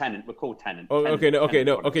it Tenet. We'll call Tenet. Oh, Tenet,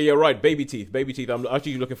 okay, you're right. Baby Teeth. I'm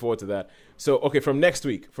actually looking forward to that. So, okay, from next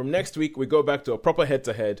week, we go back to a proper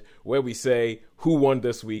head-to-head where we say who won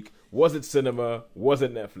this week. Was it cinema? Was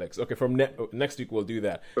it Netflix? Okay, from next week we'll do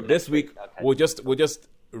that. This week we'll just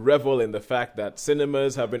revel in the fact that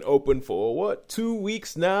cinemas have been open for 2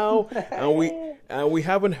 weeks now, and we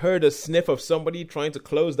haven't heard a sniff of somebody trying to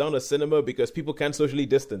close down a cinema because people can't socially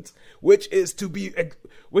distance, which is to be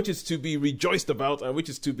rejoiced about, and which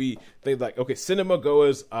is to be things like, okay, cinema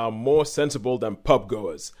goers are more sensible than pub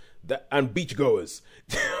goers and beach goers.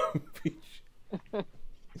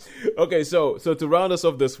 Okay, so to round us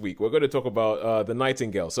off this week, we're going to talk about The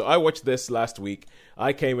Nightingale. So I watched this last week.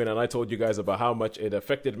 I came in and I told you guys about how much it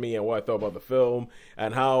affected me and what I thought about the film,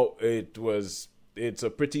 and how it's a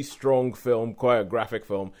pretty strong film, quite a graphic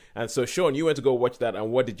film. And so, Sean, you went to go watch that,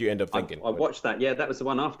 and what did you end up thinking? I watched that. Yeah, that was the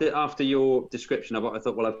one after your description of it. I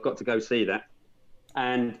thought, well, I've got to go see that.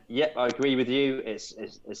 And yep, I agree with you.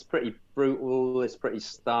 It's pretty brutal. It's pretty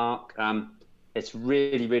stark. It's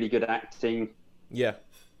really, really good acting. Yeah.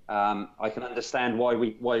 I can understand why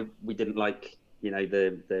we didn't like,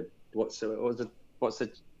 the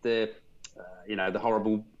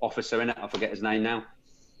horrible officer in it. I forget his name now.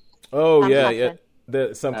 Oh,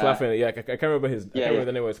 Sam Claflin. Yeah, I can't remember I can't remember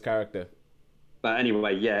the name of his character. But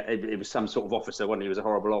anyway, yeah, it was some sort of officer, wasn't he? He was a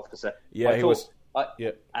horrible officer. Yeah, he was.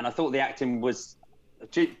 And I thought the acting was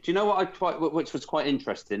Do you know which was quite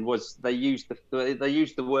interesting, was they used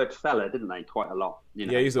the word fella, didn't they, quite a lot? You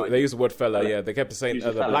know, they used the word fella. Yeah, they kept saying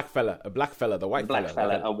the black fella, a black fella, the white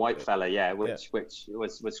fella, a white yeah. fella. Yeah, which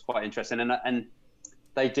was quite interesting, and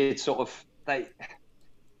they did sort of I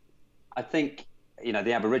think, you know,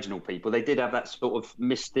 the Aboriginal people, they did have that sort of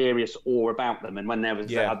mysterious awe about them, and when there was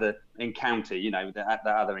that other encounter, you know, that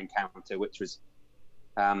other encounter, which was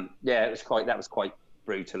that was quite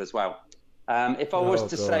brutal as well. If I was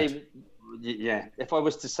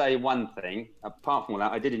to say one thing, apart from all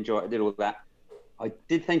that, I did enjoy it. I did all that. I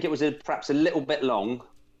did think it was perhaps a little bit long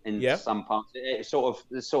in some parts. It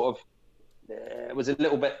was a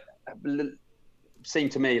little bit,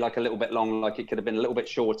 seemed to me like a little bit long, like it could have been a little bit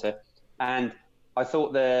shorter. And I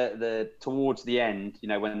thought the towards the end, you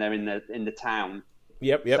know, when they're in the town.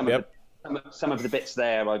 Some of the bits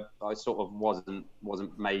there, I sort of wasn't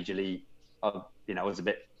majorly, you know, I was a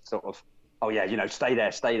bit sort of, oh yeah, you know, stay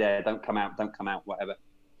there, don't come out, whatever.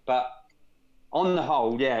 But on the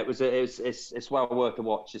whole, yeah, it's well worth a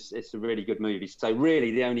watch. It's a really good movie. So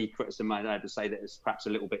really, the only criticism I had to say that it's perhaps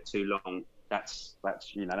a little bit too long. That's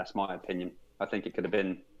you know, that's my opinion. I think it could have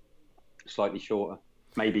been slightly shorter,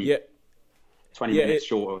 maybe 20 minutes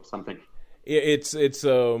shorter or something. His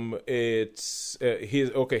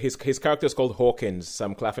character's called Hawkins.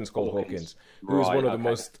 Sam Claflin's called Hawkins, who is one of the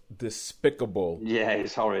most despicable. Yeah,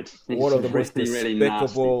 it's horrid. One of the most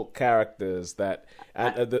despicable characters that.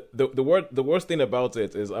 And the worst thing about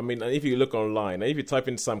it is, I mean, if you look online, and if you type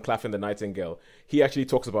in Sam Claflin the Nightingale, he actually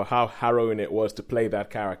talks about how harrowing it was to play that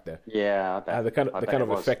character. Yeah, I bet. And the kind of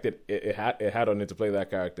effect it had on him to play that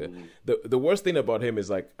character. The worst thing about him is,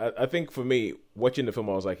 like, I think for me, watching the film,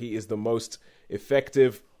 I was like, he is the most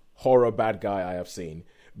effective horror bad guy I have seen.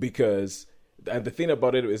 Because, and the thing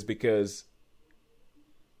about it is because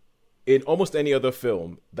in almost any other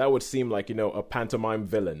film, that would seem like, you know, a pantomime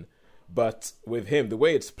villain. But with him, the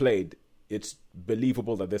way it's played, it's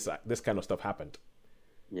believable that this kind of stuff happened.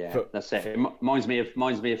 Yeah, that's it. It reminds me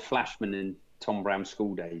of Flashman in Tom Brown's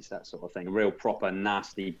School Days, that sort of thing. A real proper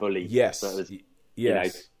nasty bully. Yes, you know,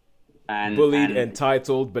 and bullied,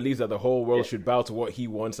 entitled, believes that the whole world should bow to what he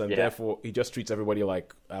wants, and therefore he just treats everybody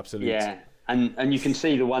like absolute. Yeah, and you can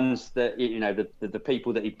see the ones that, you know, the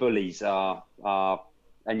people that he bullies are.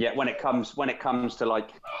 And yet, when it comes to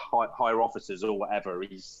like higher officers or whatever,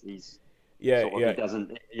 he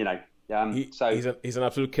doesn't, you know. He's an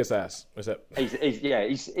absolute kiss ass. He's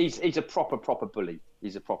a proper bully.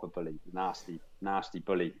 He's a proper bully, nasty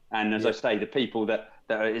bully. And as I say, the people that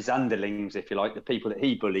are his underlings, if you like, the people that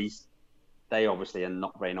he bullies, they obviously are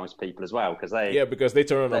not very nice people as well, because they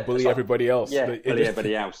turn around and bully everybody else. Yeah, bully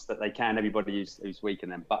everybody else that they can. Everybody who's weaker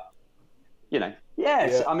than them, but. You know,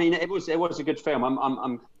 I mean, it was a good film.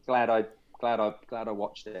 I'm glad I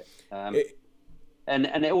watched it. And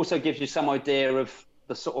it also gives you some idea of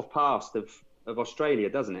the sort of past of Australia,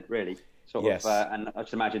 doesn't it? Really, sort of. And I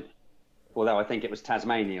should imagine, although I think it was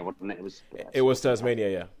Tasmania, wasn't it? It was Tasmania,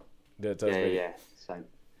 yeah. Yeah. So.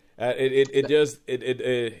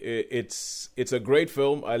 It's a great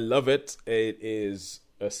film. I love it. It is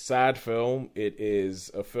a sad film. It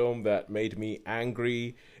is a film that made me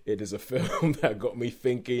angry. It is a film that got me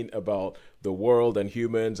thinking about the world and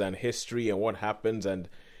humans and history and what happens and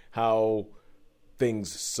how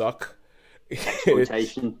things suck.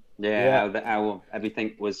 Exploitation. How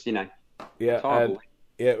everything was, you know, horrible.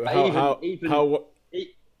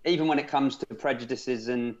 Even when it comes to prejudices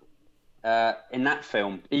and in that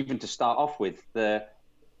film, even to start off with, the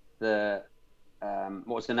what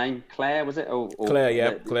was her name? Claire, was it?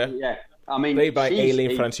 Claire, Claire. Yeah. I mean, played by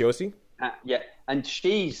Aileen Franciosi. And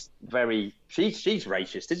she's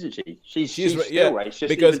racist, isn't she? She's still racist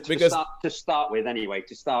because to start with, and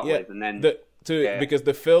then because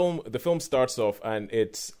the film starts off and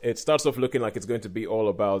it starts off looking like it's going to be all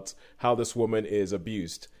about how this woman is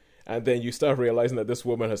abused, and then you start realizing that this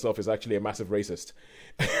woman herself is actually a massive racist.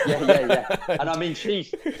 Yeah. And I mean,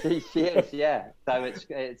 she is, yeah. So it's.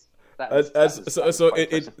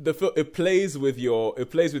 It plays with your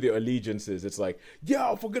allegiances. It's like,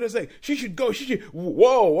 yeah, for goodness sake, she should go.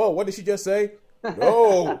 Whoa, what did she just say?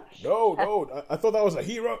 No. I thought that was a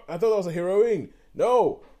hero. I thought that was a heroine.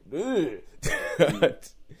 No. And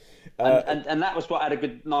that was what had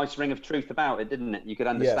a nice ring of truth about it, didn't it? You could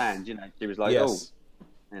understand, you know. She was like, you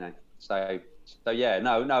know. So yeah,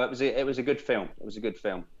 no, it was a good film. It was a good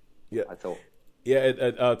film. Yeah, I thought. Yeah,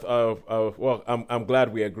 well, I'm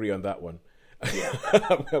glad we agree on that one. Yeah.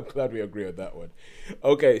 I'm glad we agree on that one.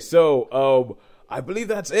 Okay, so I believe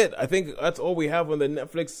that's it. I think that's all we have on the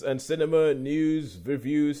Netflix and cinema news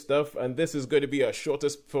review stuff, and this is going to be our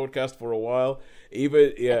shortest podcast for a while.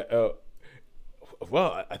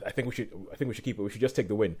 well, I think we should. I think we should keep it. We should just take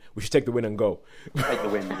the win. We should take the win and go. Take the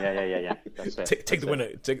win. Yeah. That's it. Take the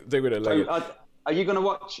winner. Take the winner. Like are you going to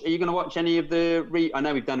watch? Are you going to watch any of the? I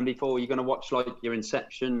know we've done them before. Are you going to watch like your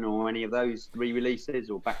Inception or any of those re-releases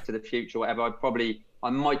or Back to the Future or whatever? I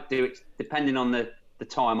might do it depending on the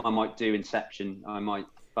time. I might do Inception.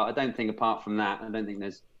 But I don't think apart from that, I don't think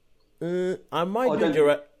there's. I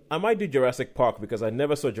might do Jurassic Park because I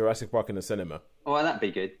never saw Jurassic Park in the cinema. Oh, well, that'd be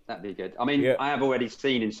good. I mean, I have already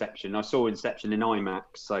seen Inception. I saw Inception in IMAX,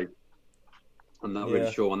 so I'm not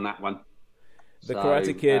really sure on that one. The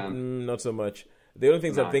Karate Kid, not so much. The only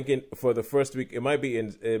things I'm thinking for the first week, it might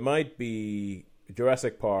be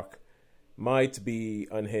Jurassic Park, might be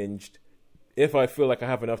Unhinged. If I feel like I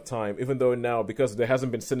have enough time, even though now because there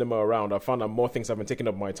hasn't been cinema around, I found out more things have been taking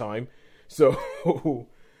up my time. So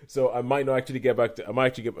I might not actually get back to. I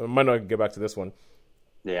might not get back to this one.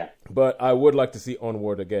 Yeah. But I would like to see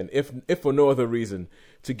Onward again, if for no other reason,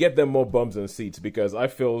 to get them more bums and seats, because I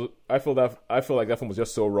feel like that film was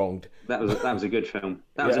just so wronged. That was a good film.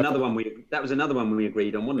 That was another one we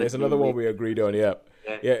agreed on, wasn't it? It's another one we agreed on. Yeah.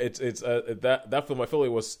 It's that film. I feel it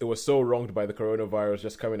was so wronged by the coronavirus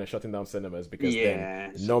just coming and shutting down cinemas, because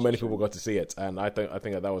then many people got to see it, and I think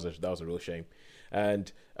that was a real shame.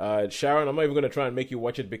 And Sharon, I'm not even going to try and make you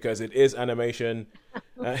watch it because it is animation.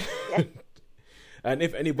 And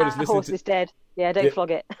if anybody's listening, horse is dead. Yeah, don't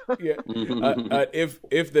flog it.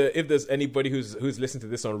 If there's anybody who's listening to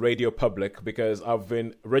this on Radio Public, because I've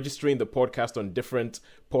been registering the podcast on different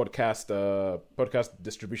podcast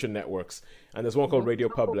distribution networks, and there's one called Radio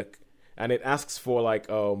Public, and it asks for like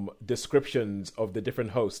descriptions of the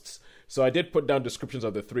different hosts. So I did put down descriptions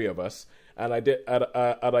of the three of us, and I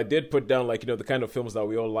did put down like the kind of films that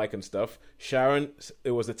we all like and stuff. Sharon,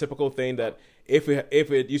 it was a typical thing that if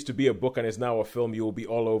it used to be a book and is now a film, you will be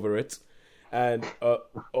all over it. And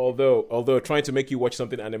although trying to make you watch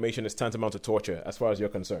something animation is tantamount to torture as far as you're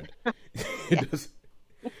concerned.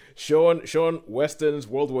 Sean Weston's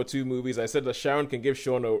World War II movies. I said that Sharon can give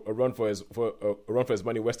Sean a run for his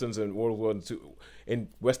money. Westerns and World War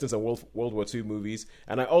II movies.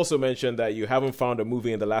 And I also mentioned that you haven't found a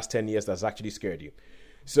movie in the last 10 years that's actually scared you.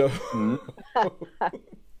 So.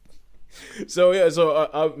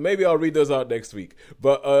 So maybe I'll read those out next week.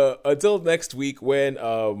 But until next week, when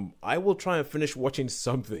I will try and finish watching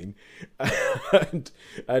something, and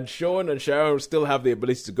Sean and Sharon still have the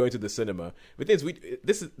ability to go into the cinema. But this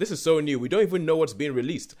is so new. We don't even know what's being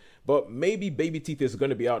released. But maybe Baby Teeth is going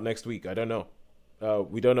to be out next week. I don't know.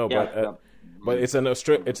 We don't know. But it's an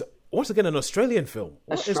once again an Australian film.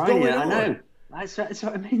 Australia, I know. That's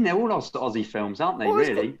what I mean. They're all Aussie films, aren't they?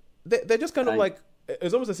 Really? They're just kind of like.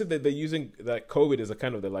 It's almost as if they're using that COVID as a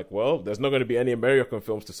kind of, they're like, well, there's not going to be any American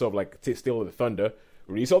films to sort of like steal the thunder.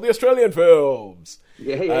 Release all the Australian films.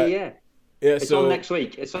 Yeah. It's on next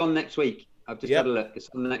week. I've just had a look. It's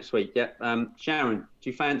on next week. Yeah. Sharon, do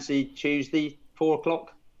you fancy Tuesday 4:00?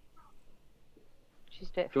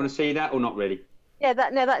 Tuesday. Do you want to see that or not really? Yeah.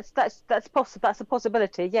 That's possible. That's a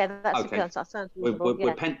possibility. Yeah. Okay. That sounds reasonable.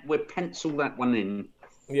 We'll pencil that one in.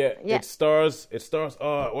 Yeah, it stars.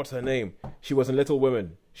 What's her name? She was in Little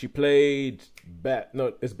Women. She played Beth.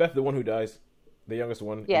 No, is Beth the one who dies? The youngest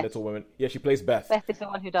one in Little Women. Yeah, she plays Beth. Beth is the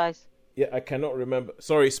one who dies. Yeah, I cannot remember.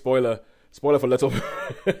 Sorry, spoiler for Little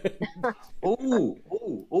Women.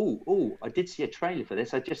 Oh! I did see a trailer for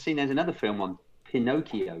this. I just seen there's another film on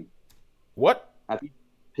Pinocchio. What?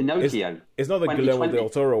 Pinocchio. It's not the Guillermo del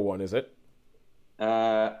Toro one, is it?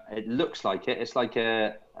 It looks like it. It's like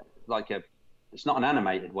a. It's not an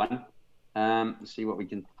animated one. Let's see what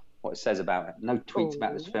it says about it. No tweets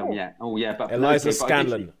about this film yet. Oh yeah, but Eliza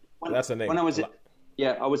Scanlon. That's her name. When I was in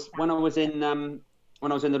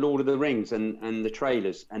the Lord of the Rings and the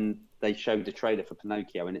trailers, and they showed the trailer for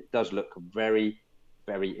Pinocchio, and it does look very,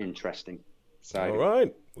 very interesting. So all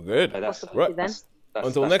right, good. So right.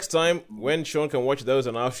 Until next time, when Sean can watch those,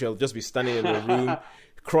 and I shall just be standing in the room,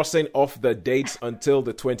 crossing off the dates until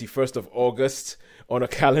the 21st of August. On a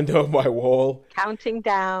calendar on my wall. Counting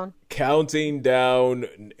down.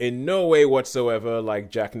 In no way whatsoever like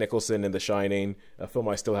Jack Nicholson in The Shining, a film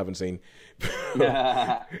I still haven't seen.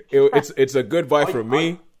 It's a goodbye from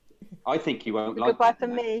me. I think you won't like it. Goodbye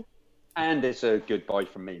from me. And it's a goodbye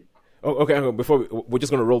from me. Oh, okay, hang on. Before we're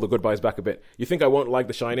just going to roll the goodbyes back a bit. You think I won't like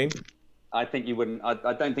The Shining? I think you wouldn't.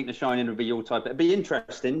 I don't think The Shining would be your type. It'd be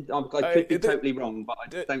interesting. I could be totally wrong, but I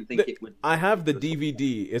don't think it would. I have the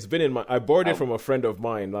DVD. It's been in I borrowed it from a friend of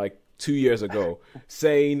mine like 2 years ago,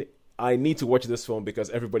 saying I need to watch this film because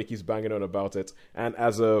everybody keeps banging on about it. And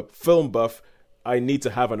as a film buff, I need to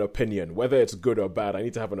have an opinion, whether it's good or bad. I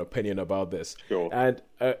need to have an opinion about this. Sure. And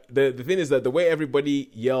the thing is that the way everybody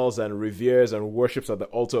yells and reveres and worships at the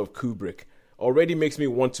altar of Kubrick already makes me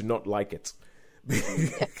want to not like it.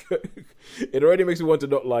 It already makes me want to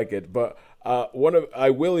not like it. But I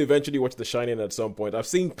will eventually watch The Shining at some point. I've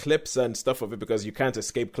seen clips and stuff of it because you can't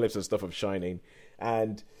escape clips and stuff of Shining,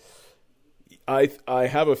 and I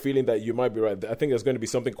have a feeling that you might be right. I think there's going to be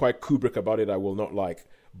something quite Kubrick about it I will not like.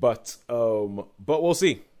 But we'll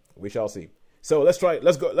see. We shall see. So let's try.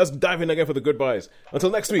 Let's go. Let's dive in again for the goodbyes. Until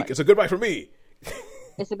next week, it's a goodbye from me.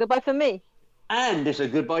 It's a goodbye from me. And it's a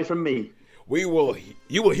goodbye from me. You will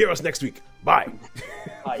hear us next week. Bye.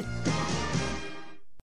 Bye.